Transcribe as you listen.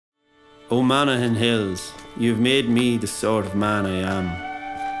O Monaghan hills, you've made me the sort of man I am,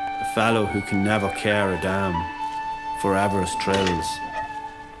 a fellow who can never care a damn for avarice thrills.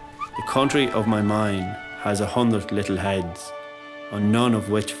 The country of my mind has 100 little heads, on none of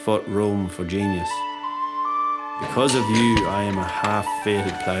which foot room for genius. Because of you I am a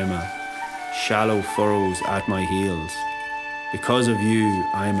half-fated ploughman, shallow furrows at my heels. Because of you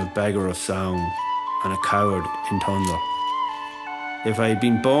I am a beggar of song, and a coward in thunder. If I had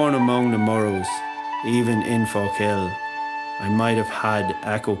been born among the Murrows, even in Falkhill, I might have had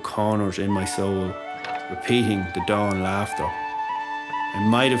echo corners in my soul, repeating the dawn laughter. I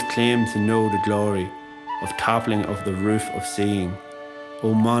might have claimed to know the glory of toppling of the roof of seeing.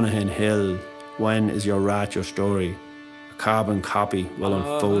 O Monaghan Hill, when is your rat your story? A carbon copy will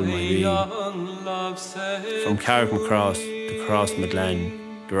unfold my being. From Carrick Mill Is to Cross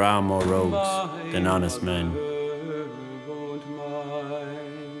Glen, there are more rogues than honest men.